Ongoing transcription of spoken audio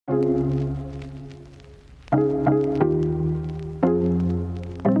Hello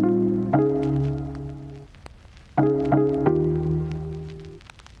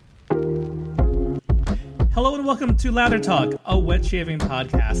and welcome to Lather Talk, a wet shaving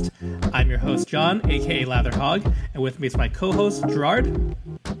podcast. I'm your host, John, aka Latherhog, and with me is my co-host, Gerard.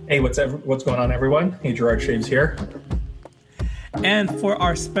 Hey, what's going on, everyone? Hey, Gerard Shaves here. And for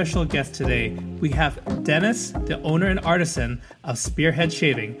our special guest today, we have Dennis, the owner and artisan of Spearhead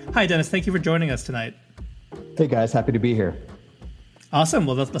Shaving. Hi, Dennis. Thank you for joining us tonight. Hey, guys. Happy to be here. Awesome.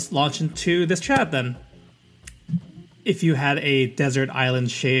 Well, let's launch into this chat then. If you had a desert island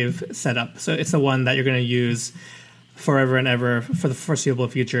shave setup, so it's the one that you're going to use forever and ever for the foreseeable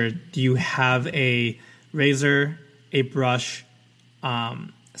future, do you have a razor, a brush,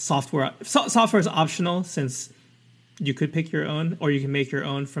 software? Software is optional since you could pick your own, or you can make your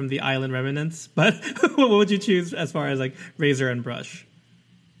own from the island remnants. But what would you choose as far as like razor and brush?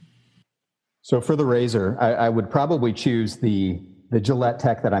 So for the razor, I would probably choose the Gillette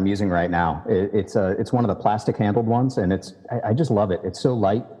Tech that I'm using right now. It's one of the plastic handled ones, and I just love it. It's so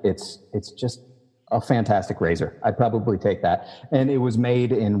light. It's just a fantastic razor. I'd probably take that. And it was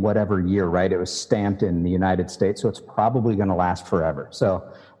made in whatever year, right? It was stamped in the United States, so it's probably going to last forever. So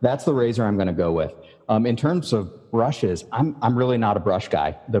that's the razor I'm going to go with. In terms of brushes, I'm really not a brush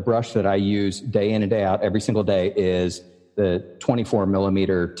guy. The brush that I use day in and day out every single day is the 24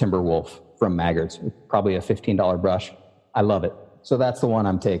 millimeter Timberwolf from Maggard's. Probably a $15 brush. I love it. So that's the one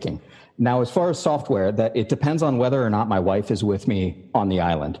I'm taking. Now, as far as software, that it depends on whether or not my wife is with me on the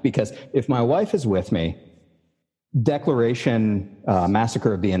island. Because if my wife is with me, Declaration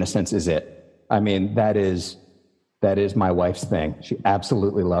Massacre of the Innocents is it. I mean, that is my wife's thing. She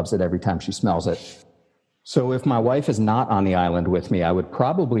absolutely loves it every time she smells it. So if my wife is not on the island with me, I would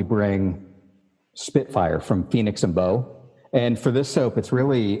probably bring Spitfire from Phoenix and Bow. And for this soap, it's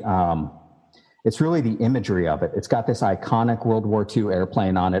really the imagery of it. It's got this iconic World War II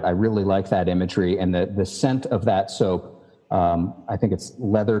airplane on it. I really like that imagery. And the scent of that soap, I think it's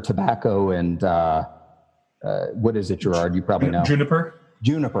leather, tobacco, and what is it, Gerard? You probably know. Juniper?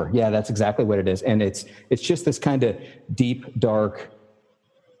 Juniper. Yeah, that's exactly what it is. And it's just this kind of deep, dark,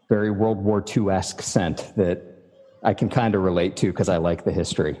 very World War II-esque scent that I can kind of relate to because I like the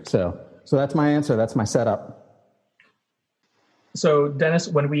history. So that's my answer. That's my setup. So, Dennis,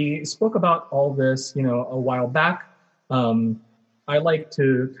 when we spoke about all this, a while back, I like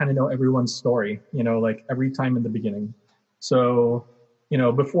to kind of know everyone's story, like every time in the beginning. So,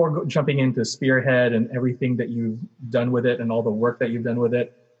 before jumping into Spearhead and everything that you've done with it and all the work that you've done with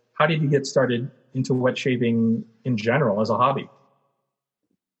it, how did you get started into wet shaving in general as a hobby?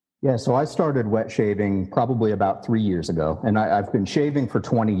 Yeah, so I started wet shaving probably about 3 years ago, and I've been shaving for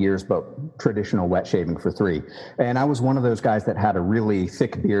 20 years, but traditional wet shaving for 3. And I was one of those guys that had a really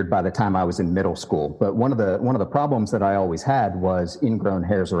thick beard by the time I was in middle school. But one of the problems that I always had was ingrown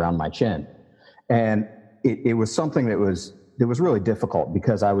hairs around my chin, and it was something that was really difficult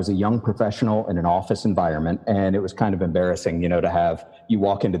because I was a young professional in an office environment, and it was kind of embarrassing, to have you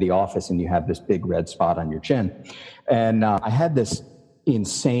walk into the office and you have this big red spot on your chin, and I had this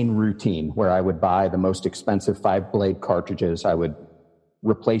insane routine where I would buy the most expensive 5-blade cartridges. I would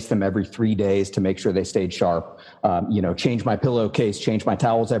replace them every 3 days to make sure they stayed sharp, change my pillowcase, change my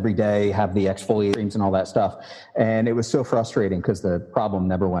towels every day, have the exfoliate creams and all that stuff. And it was so frustrating because the problem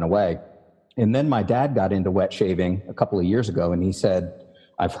never went away. And then my dad got into wet shaving a couple of years ago, and he said,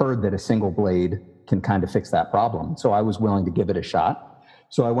 I've heard that a single blade can kind of fix that problem. So I was willing to give it a shot.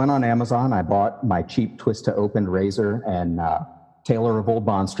 So I went on Amazon, I bought my cheap twist to open razor and Taylor of Old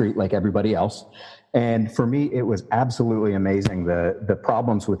Bond Street like everybody else. And for me, it was absolutely amazing. The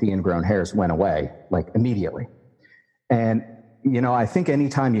problems with the ingrown hairs went away like immediately. And, I think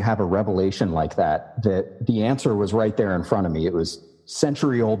anytime you have a revelation like that the answer was right there in front of me. It was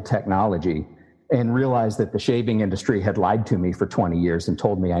century-old technology, and realized that the shaving industry had lied to me for 20 years and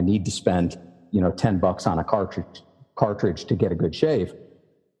told me I need to spend, $10 on a cartridge to get a good shave.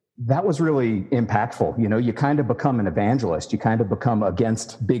 That was really impactful. You kind of become an evangelist. You kind of become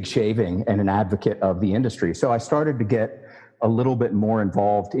against big shaving and an advocate of the industry. So I started to get a little bit more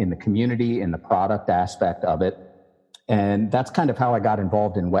involved in the community, in the product aspect of it. And that's kind of how I got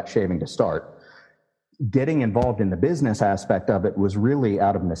involved in wet shaving to start. Getting involved in the business aspect of it was really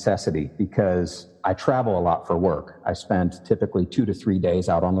out of necessity because I travel a lot for work. I spend typically 2 to 3 days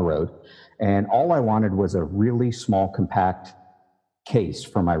out on the road. And all I wanted was a really small, compact case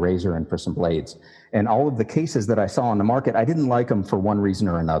for my razor and for some blades. And all of the cases that I saw on the market, I didn't like them for one reason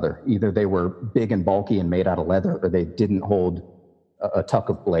or another. Either they were big and bulky and made out of leather, or they didn't hold a tuck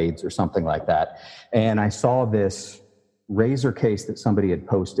of blades or something like that. And I saw this razor case that somebody had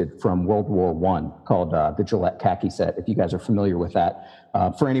posted from World War I called the Gillette Khaki Set, if you guys are familiar with that.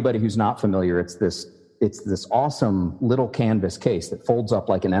 For anybody who's not familiar, it's this awesome little canvas case that folds up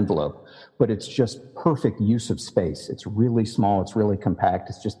like an envelope, but it's just perfect use of space. It's really small, it's really compact,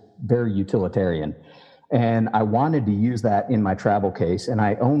 it's just very utilitarian. And I wanted to use that in my travel case, and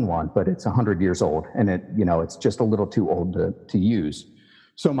I own one, but it's 100 years old, and it's just a little too old to use.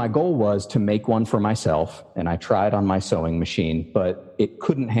 So my goal was to make one for myself, and I tried on my sewing machine, but it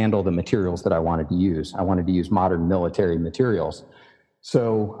couldn't handle the materials that I wanted to use. I wanted to use modern military materials.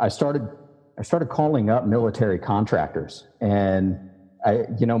 So I started calling up military contractors, and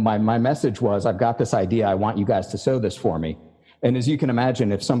my message was, I've got this idea, I want you guys to sew this for me. And as you can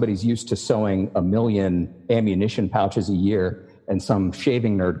imagine, if somebody's used to sewing 1 million ammunition pouches a year and some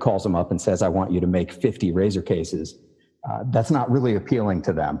shaving nerd calls them up and says, I want you to make 50 razor cases, that's not really appealing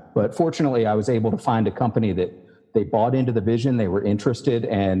to them. But fortunately, I was able to find a company that they bought into the vision, they were interested,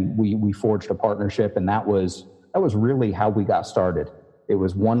 and we forged a partnership, and that was really how we got started. It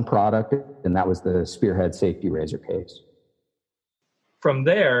was one product, and that was the Spearhead Safety Razor Case. From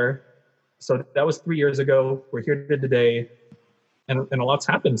there, so that was 3 years ago. We're here today, and a lot's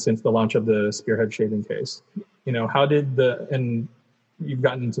happened since the launch of the Spearhead Shaving Case. And you've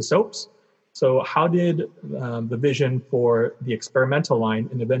gotten into soaps. So how did the vision for the experimental line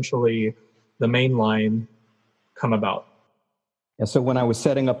and eventually the main line come about? Yeah, so when I was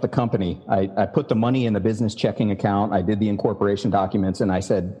setting up the company, I put the money in the business checking account. I did the incorporation documents, and I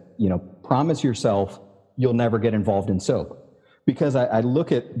said, promise yourself you'll never get involved in soap. Because I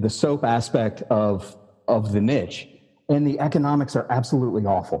look at the soap aspect of the niche, and the economics are absolutely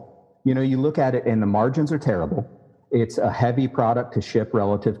awful. You look at it and the margins are terrible. It's a heavy product to ship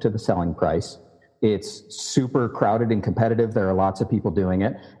relative to the selling price. It's super crowded and competitive. There are lots of people doing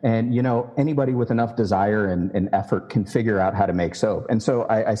it. And, anybody with enough desire and effort can figure out how to make soap. And so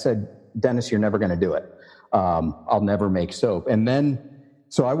I said, Dennis, you're never going to do it. I'll never make soap. And then,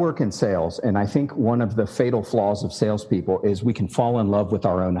 so I work in sales, and I think one of the fatal flaws of salespeople is we can fall in love with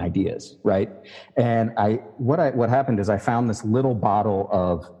our own ideas, right? And what happened is I found this little bottle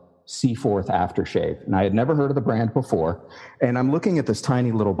of Seaforth aftershave, and I had never heard of the brand before. And I'm looking at this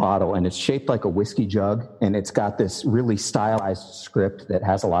tiny little bottle, and it's shaped like a whiskey jug, and it's got this really stylized script that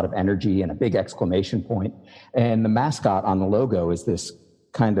has a lot of energy and a big exclamation point. And the mascot on the logo is this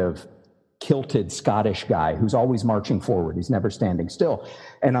kind of kilted Scottish guy who's always marching forward. He's never standing still.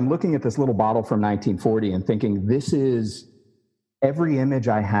 And I'm looking at this little bottle from 1940 and thinking, this is every image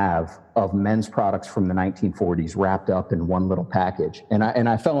I have of men's products from the 1940s wrapped up in one little package. And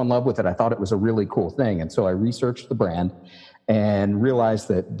I fell in love with it. I thought it was a really cool thing. And so I researched the brand and realized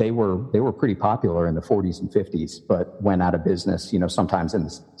that they were pretty popular in the 40s and 50s, but went out of business, sometime in the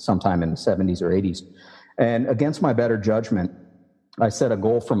 70s or 80s. And against my better judgment, I set a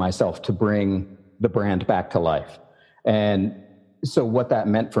goal for myself to bring the brand back to life. And so what that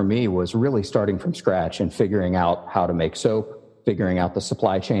meant for me was really starting from scratch and figuring out how to make soap, figuring out the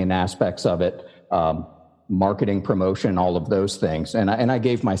supply chain aspects of it, marketing, promotion, all of those things. And I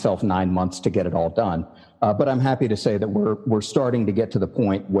gave myself 9 months to get it all done. But I'm happy to say that we're starting to get to the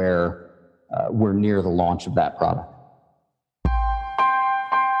point where we're near the launch of that product.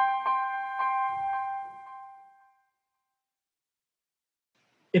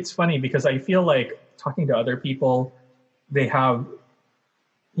 It's funny because I feel like talking to other people, they have,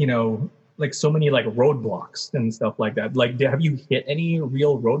 like so many like roadblocks and stuff like that. Like, have you hit any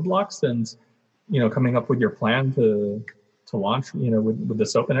real roadblocks since, coming up with your plan to launch, with the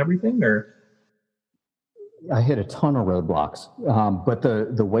soap and everything? Or I hit a ton of roadblocks, but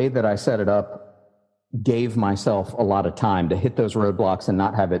the way that I set it up gave myself a lot of time to hit those roadblocks and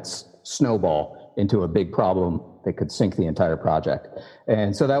not have it snowball into a big problem that could sink the entire project.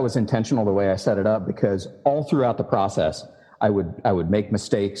 And so that was intentional the way I set it up, because all throughout the process, I would make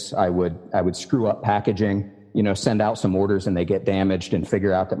mistakes. I would screw up packaging, send out some orders and they get damaged and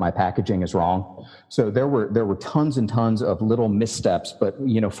figure out that my packaging is wrong. So there were tons and tons of little missteps, but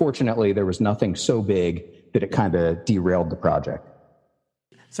fortunately there was nothing so big that it kind of derailed the project.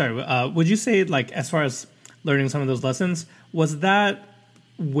 Sorry, would you say, like, as far as learning some of those lessons, was that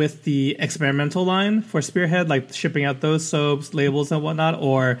with the experimental line for Spearhead, like shipping out those soaps, labels and whatnot,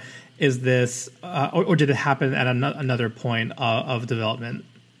 or is this, or did it happen at another point of development?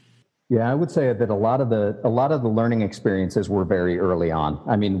 Yeah, I would say that a lot of the learning experiences were very early on.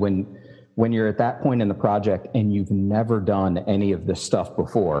 I mean, when you're at that point in the project and you've never done any of this stuff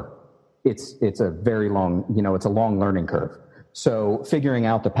before, it's a very long, it's a long learning curve. So figuring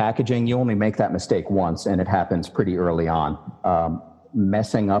out the packaging, you only make that mistake once, and it happens pretty early on.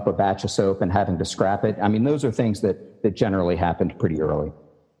 messing up a batch of soap and having to scrap it. I mean, those are things that generally happened pretty early.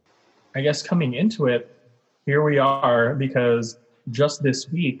 I guess coming into it, here we are, because just this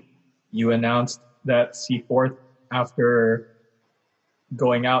week you announced that Seaforth, after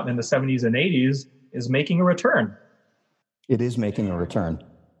going out in the 70s and 80s, is making a return. It is making a return.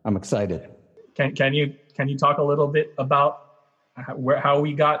 I'm excited. Can you talk a little bit about how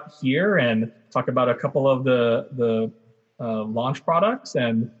we got here, and talk about a couple of the launch products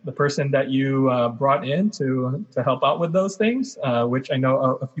and the person that you brought in to help out with those things, which I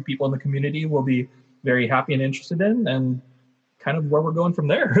know a few people in the community will be very happy and interested in, and kind of where we're going from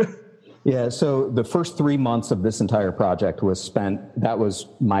there. Yeah, so the first 3 months of this entire project that was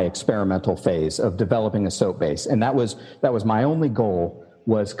my experimental phase of developing a soap base. And that was my only goal,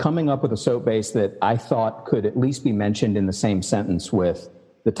 was coming up with a soap base that I thought could at least be mentioned in the same sentence with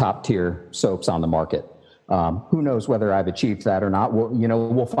the top tier soaps on the market. Who knows whether I've achieved that or not?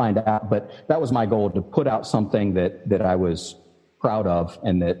 We'll find out. But that was my goal, to put out something that I was proud of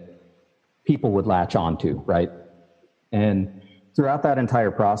and that people would latch onto, right? And throughout that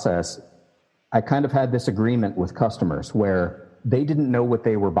entire process, I kind of had this agreement with customers where they didn't know what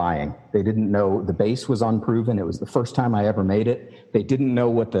they were buying. They didn't know, the base was unproven. It was the first time I ever made it. They didn't know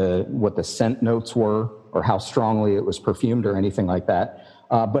what the scent notes were or how strongly it was perfumed or anything like that.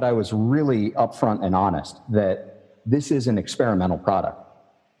 But I was really upfront and honest that this is an experimental product.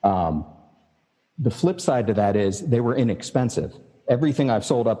 The flip side to that is they were inexpensive. Everything I've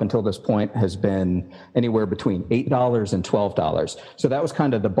sold up until this point has been anywhere between $8 and $12. So that was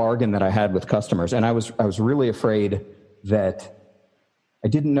kind of the bargain that I had with customers. And I was really afraid that I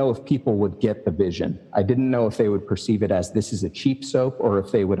didn't know if people would get the vision. I didn't know if they would perceive it as this is a cheap soap, or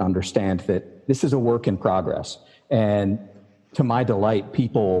if they would understand that this is a work in progress. And to my delight,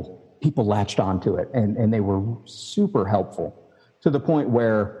 people latched onto it, and they were super helpful, to the point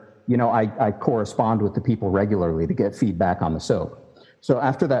where, I correspond with the people regularly to get feedback on the soap. So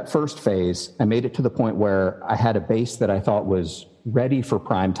after that first phase, I made it to the point where I had a base that I thought was ready for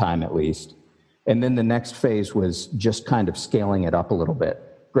prime time, at least. And then the next phase was just kind of scaling it up a little bit,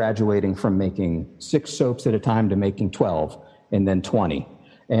 graduating from making 6 soaps at a time to making 12 and then 20,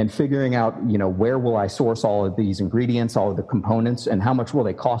 and figuring out, where will I source all of these ingredients, all of the components, and how much will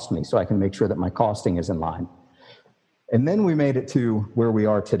they cost me, so I can make sure that my costing is in line. And then we made it to where we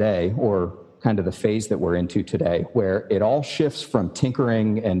are today, or kind of the phase that we're into today, where it all shifts from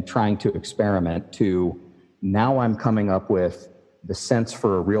tinkering and trying to experiment to now I'm coming up with the sense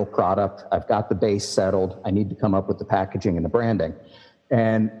for a real product. I've got the base settled. I need to come up with the packaging and the branding.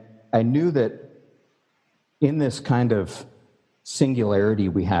 And I knew that in this kind of singularity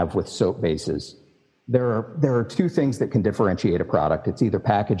we have with soap bases, there are 2 things that can differentiate a product. It's either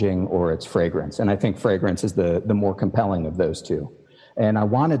packaging or it's fragrance. And I think fragrance is the more compelling of those 2. And I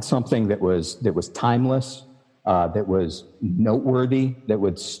wanted something that was timeless, that was noteworthy, that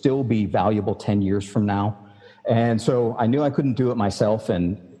would still be valuable 10 years from now. And so I knew I couldn't do it myself,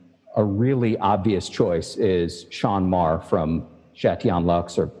 and a really obvious choice is Sean Marr from Chatillon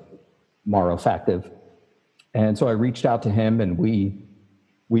Luxe, or Marrowfactive. And so I reached out to him, and we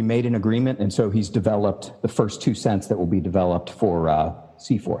made an agreement, and so he's developed the first 2 scents that will be developed for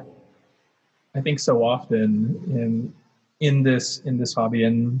Seaforth. I think so often in this hobby,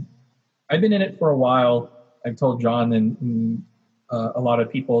 and I've been in it for a while. I've told John and a lot of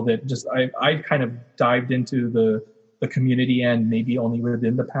people that just I've kind of dived into the community end maybe only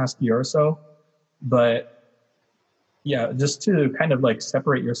within the past year or so, but yeah, just to kind of like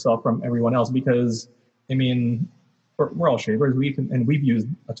separate yourself from everyone else, because I mean, we're all shavers. We've used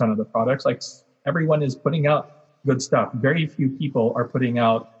a ton of the products. Like, everyone is putting out good stuff. Very few people are putting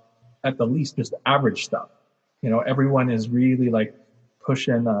out at the least just average stuff. Everyone is really like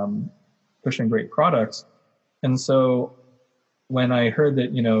pushing great products. And so when I heard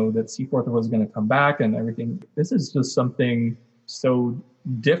that, that Seaforth was going to come back and everything, this is just something so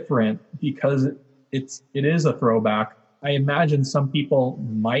different, because it is a throwback. I imagine some people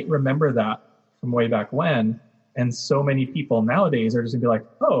might remember that from way back when. And so many people nowadays are just gonna be like,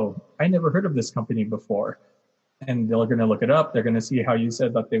 oh, I never heard of this company before. And they're going to look it up. They're going to see how you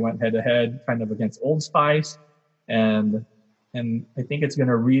said that they went head to head kind of against Old Spice. And I think it's going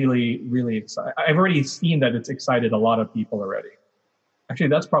to really, really excite. I've already seen that it's excited a lot of people already. Actually,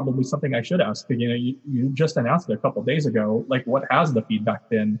 that's probably something I should ask. You just announced it a couple of days ago. Like, what has the feedback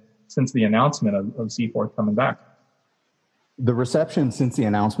been since the announcement of Seaforth coming back? The reception since the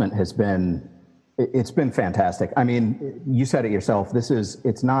announcement has been, it's been fantastic. I mean, you said it yourself.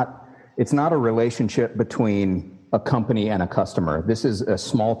 It's not a relationship between a company and a customer. This is a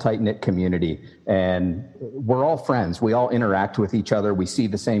small, tight-knit community, and we're all friends. We all interact with each other. We see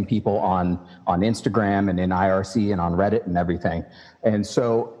the same people on Instagram and in IRC and on Reddit and everything. And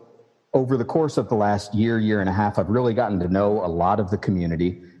so over the course of the last year and a half, I've really gotten to know a lot of the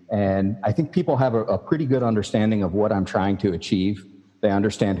community. And I think people have a pretty good understanding of what I'm trying to achieve. They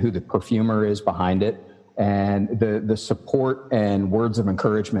understand who the perfumer is behind it. And the support and words of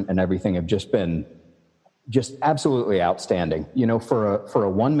encouragement and everything have just been just absolutely outstanding. You know, for a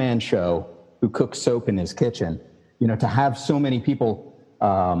one-man show who cooks soap in his kitchen, you know, to have so many people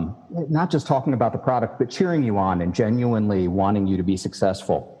not just talking about the product, but cheering you on and genuinely wanting you to be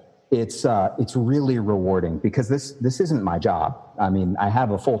successful. It's really rewarding, because this isn't my job. I mean, I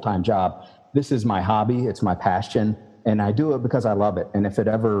have a full-time job. This is my hobby. It's my passion, and I do it because I love it. And if it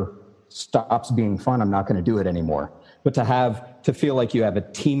ever stops being fun, I'm not going to do it anymore. But to feel like you have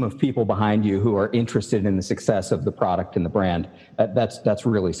a team of people behind you who are interested in the success of the product and the brand, that's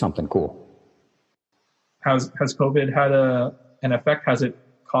really something cool. Has COVID had an effect? Has it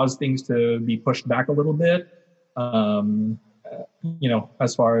caused things to be pushed back a little bit? You know,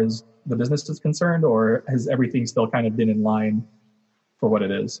 as far as the business is concerned, or has everything still kind of been in line for what it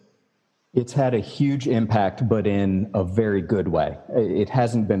is? It's had a huge impact, but in a very good way. It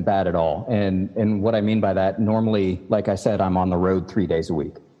hasn't been bad at all. And what I mean by that, normally, like I said, I'm on the road 3 days a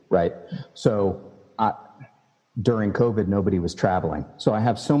week, right? So during COVID, nobody was traveling. So I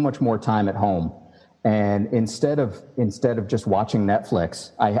have so much more time at home. And instead of just watching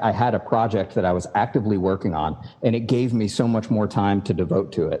Netflix, I had a project that I was actively working on, and it gave me so much more time to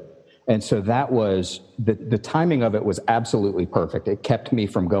devote to it. And so that was, the timing of it was absolutely perfect. It kept me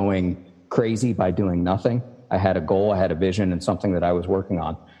from going crazy by doing nothing. I had a goal, I had a vision, and something that I was working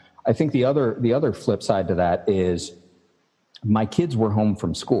on. I think the other flip side to that is my kids were home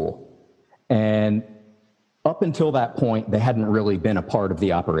from school. And up until that point, they hadn't really been a part of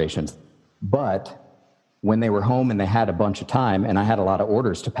the operations. But when they were home and they had a bunch of time and I had a lot of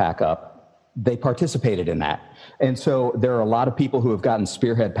orders to pack up, they participated in that. And so there are a lot of people who have gotten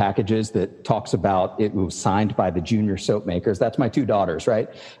Spearhead packages that talks about it was signed by the junior soap makers. That's my 2 daughters,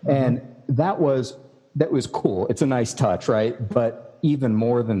 right? Mm-hmm. And that was cool. It's a nice touch, right? But even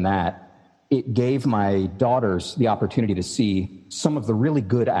more than that, it gave my daughters the opportunity to see some of the really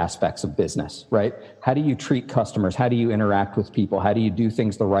good aspects of business, right? How do you treat customers? How do you interact with people? How do you do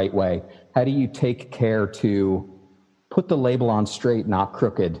things the right way? How do you take care to put the label on straight, not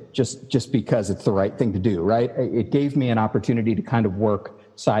crooked, just because it's the right thing to do, right? It gave me an opportunity to kind of work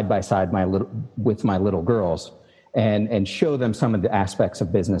side by side with my little girls and show them some of the aspects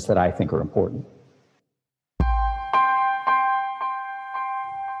of business that I think are important.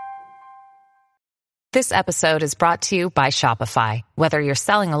 This episode is brought to you by Shopify. Whether you're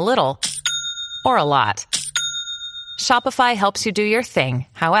selling a little or a lot, Shopify helps you do your thing,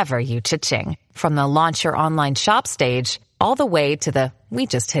 however you cha-ching. From the launch your online shop stage, all the way to the we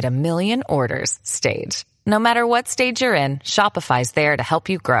just hit 1 million orders stage. No matter what stage you're in, Shopify's there to help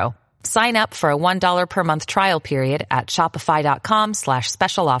you grow. Sign up for a $1 per month trial period at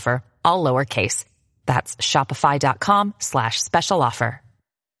shopify.com/special offer, all lowercase. That's shopify.com/special offer.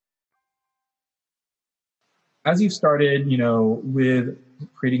 As you started, you know, with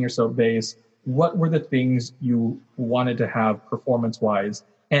creating your soap base, what were the things you wanted to have performance-wise?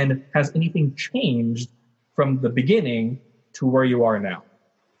 And has anything changed from the beginning to where you are now?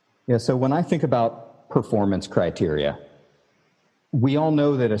 Yeah, so when I think about performance criteria, we all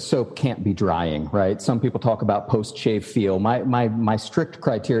know that a soap can't be drying, right? Some people talk about post-shave feel. My strict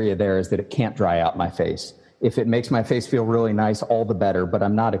criteria there is that it can't dry out my face. If it makes my face feel really nice, all the better, but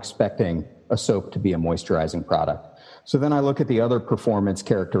I'm not expecting a soap to be a moisturizing product. So then I look at the other performance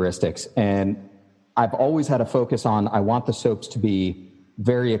characteristics, and I've always had a focus on, I want the soaps to be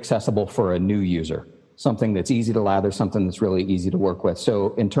very accessible for a new user, something that's easy to lather, something that's really easy to work with.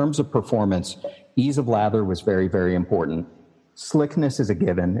 So in terms of performance, ease of lather was very, very important. Slickness is a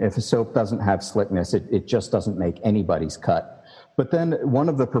given. If a soap doesn't have slickness, it just doesn't make anybody's cut. But then one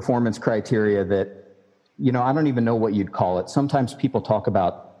of the performance criteria that, you know, I don't even know what you'd call it. Sometimes people talk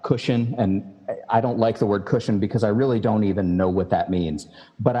about cushion, and I don't like the word cushion because I really don't even know what that means.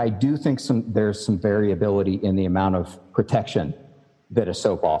 But I do think there's some variability in the amount of protection that a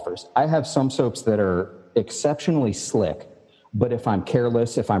soap offers. I have some soaps that are exceptionally slick, but if I'm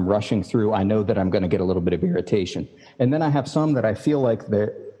careless, if I'm rushing through, I know that I'm going to get a little bit of irritation. And then I have some that I feel like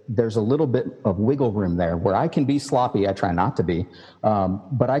there's a little bit of wiggle room there where I can be sloppy. I try not to be,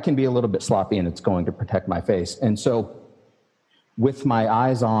 but I can be a little bit sloppy and it's going to protect my face. And so with my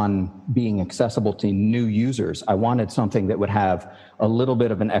eyes on being accessible to new users, I wanted something that would have a little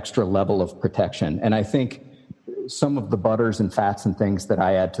bit of an extra level of protection. And I think some of the butters and fats and things that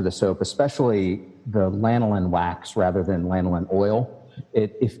I add to the soap, especially the lanolin wax rather than lanolin oil,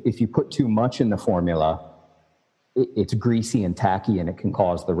 if you put too much in the formula, it's greasy and tacky, and it can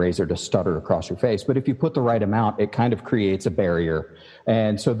cause the razor to stutter across your face. But if you put the right amount, it kind of creates a barrier.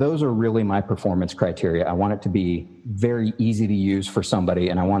 And so those are really my performance criteria. I want it to be very easy to use for somebody,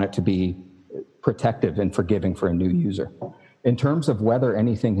 and I want it to be protective and forgiving for a new user. In terms of whether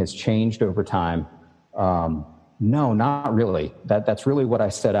anything has changed over time, no, not really. That's really what I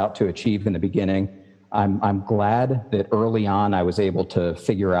set out to achieve in the beginning. I'm glad that early on I was able to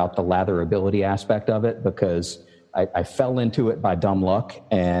figure out the latherability aspect of it, because I fell into it by dumb luck,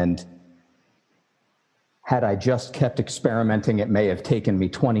 and had I just kept experimenting, it may have taken me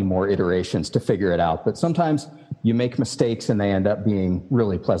 20 more iterations to figure it out. But sometimes you make mistakes and they end up being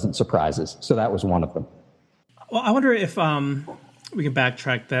really pleasant surprises. So that was one of them. Well, I wonder if we can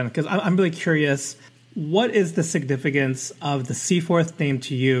backtrack then, because I'm really curious. What is the significance of the Seaforth name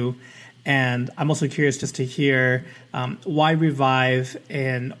to you? And I'm also curious just to hear why revive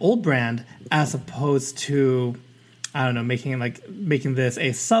an old brand as opposed to, I don't know, making this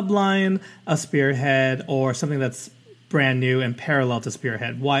a subline, a Spearhead, or something that's brand new and parallel to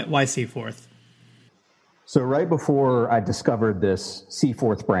Spearhead. Why Seaforth? So right before I discovered this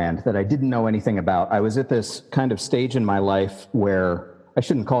Seaforth brand that I didn't know anything about, I was at this kind of stage in my life where, I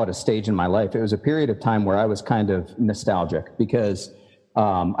shouldn't call it a stage in my life, it was a period of time where I was kind of nostalgic, because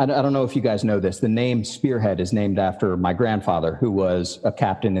I don't know if you guys know this, the name Spearhead is named after my grandfather, who was a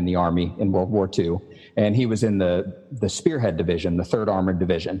captain in the Army in World War II, and he was in the Spearhead Division, the 3rd Armored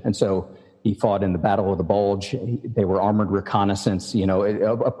Division. And so he fought in the Battle of the Bulge. They were armored reconnaissance,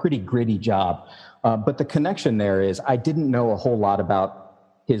 a pretty gritty job. But the connection there is, I didn't know a whole lot about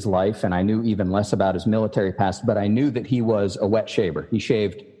his life, and I knew even less about his military past, but I knew that he was a wet shaver. He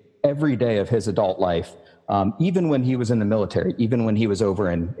shaved every day of his adult life, even when he was in the military, even when he was over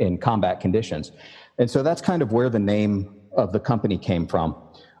in combat conditions. And so that's kind of where the name of the company came from.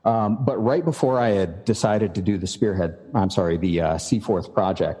 But right before I had decided to do the Seaforth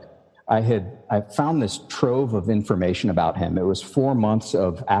project, I found this trove of information about him. It was 4 months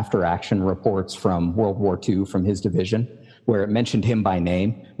of after-action reports from World War II from his division, where it mentioned him by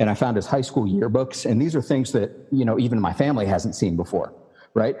name. And I found his high school yearbooks, and these are things that, even my family hasn't seen before,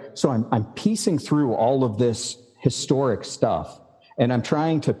 right? So I'm piecing through all of this historic stuff, and I'm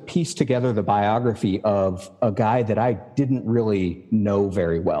trying to piece together the biography of a guy that I didn't really know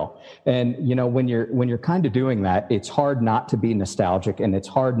very well. And, when you're kind of doing that, it's hard not to be nostalgic, and it's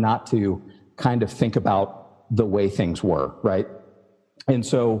hard not to kind of think about the way things were, right? And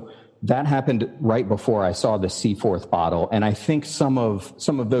so that happened right before I saw the Seaforth bottle. And I think some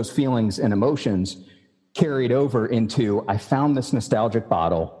of those feelings and emotions carried over into, I found this nostalgic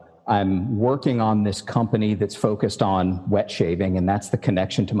bottle. I'm working on this company that's focused on wet shaving, and that's the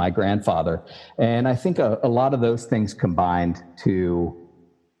connection to my grandfather. And I think a lot of those things combined to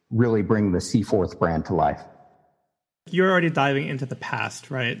really bring the Seaforth brand to life. You're already diving into the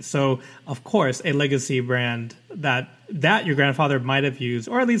past, right? So, of course, a legacy brand that your grandfather might have used,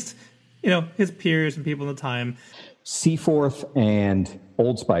 or at least, his peers and people at the time. Seaforth and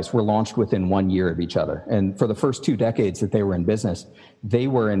Old Spice were launched within 1 year of each other. And for the first 2 decades that they were in business, they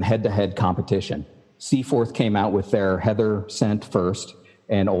were in head-to-head competition. Seaforth came out with their Heather scent first,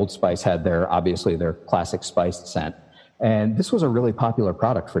 and Old Spice had their classic spiced scent. And this was a really popular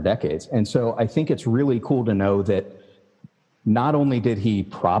product for decades. And so I think it's really cool to know that not only did he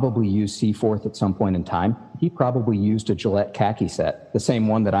probably use Seaforth at some point in time, he probably used a Gillette khaki set, the same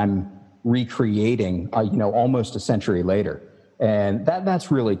one that I'm recreating, almost a century later. And that's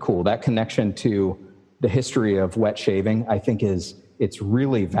really cool. That connection to the history of wet shaving, I think it's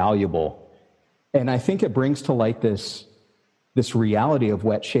really valuable. And I think it brings to light this reality of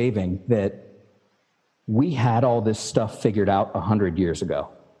wet shaving, that we had all this stuff figured out 100 years ago.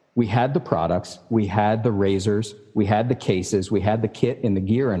 We had the products, we had the razors, we had the cases, we had the kit and the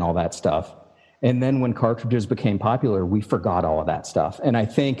gear and all that stuff. And then when cartridges became popular, we forgot all of that stuff. And I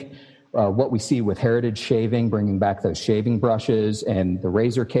think what we see with Heritage Shaving, bringing back those shaving brushes and the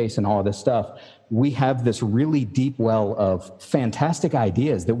razor case and all of this stuff, we have this really deep well of fantastic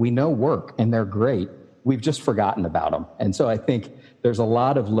ideas that we know work and they're great. We've just forgotten about them. And so I think there's a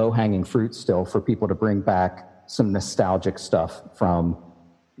lot of low-hanging fruit still for people to bring back some nostalgic stuff from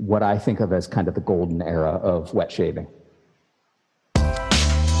what I think of as kind of the golden era of wet shaving.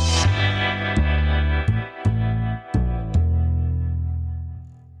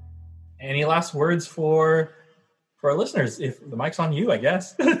 Any last words for our listeners? If the mic's on you, I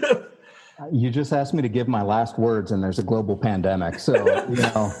guess. You just asked me to give my last words, and there's a global pandemic. So,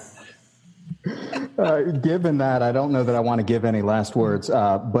 Given that, I don't know that I want to give any last words.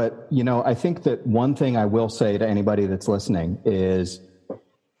 But, I think that one thing I will say to anybody that's listening is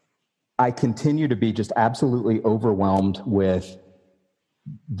I continue to be just absolutely overwhelmed with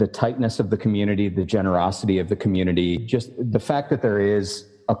the tightness of the community, the generosity of the community, just the fact that there is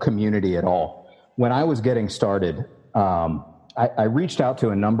a community at all. When I was getting started, I reached out to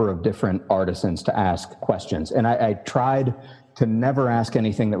a number of different artisans to ask questions, and I tried to never ask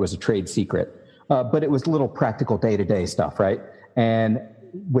anything that was a trade secret, but it was little practical day-to-day stuff, right? And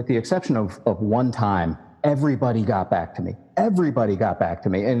with the exception of one time, everybody got back to me. Everybody got back to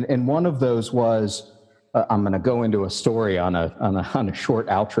me, and one of those was, I'm going to go into a story on a short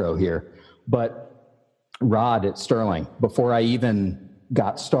outro here, but Rod at Sterling, before I even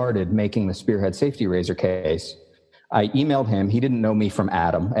got started making the Spearhead safety razor case, I emailed him. He didn't know me from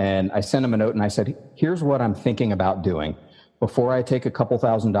Adam, and I sent him a note and I said, here's what I'm thinking about doing. Before I take a couple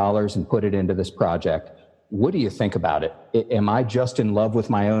 $1,000s and put it into this project, what do you think about it? Am I just in love with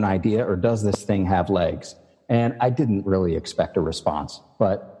my own idea, or does this thing have legs? And I didn't really expect a response,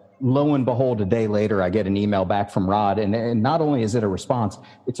 but lo and behold, a day later, I get an email back from Rod, and not only is it a response,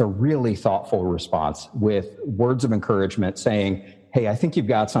 it's a really thoughtful response with words of encouragement saying, hey, I think you've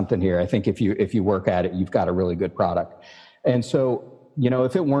got something here. I think if you work at it, you've got a really good product. And so,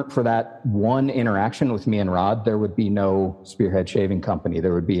 if it weren't for that one interaction with me and Rod, there would be no Spearhead Shaving Company.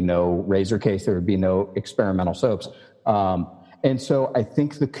 There would be no razor case. There would be no experimental soaps. And so I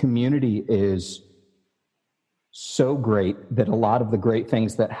think the community is so great that a lot of the great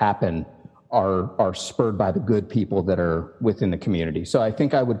things that happen are spurred by the good people that are within the community. So I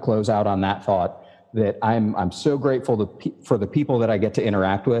think I would close out on that thought that I'm so grateful for the people that I get to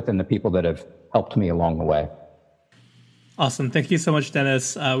interact with and the people that have helped me along the way. Awesome. Thank you so much,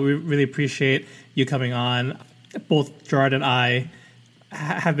 Dennis. We really appreciate you coming on. Both Gerard and I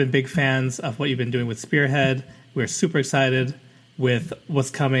have been big fans of what you've been doing with Spearhead. We're super excited with what's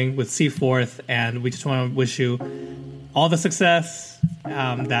coming with Seaforth, and we just want to wish you all the success,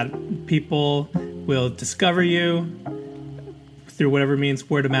 that people will discover you through whatever means,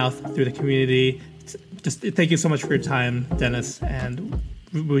 word of mouth, through the community. Just thank you so much for your time, Dennis, and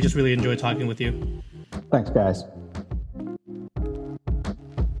we just really enjoyed talking with you. Thanks, guys.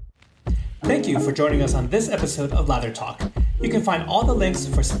 Thank you for joining us on this episode of Lather Talk. You can find all the links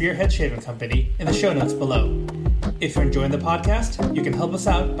for Spearhead Shaving Company in the show notes below. If you're enjoying the podcast, you can help us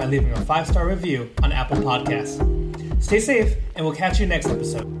out by leaving a 5-star review on Apple Podcasts. Stay safe, and we'll catch you next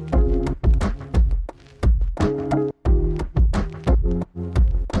episode.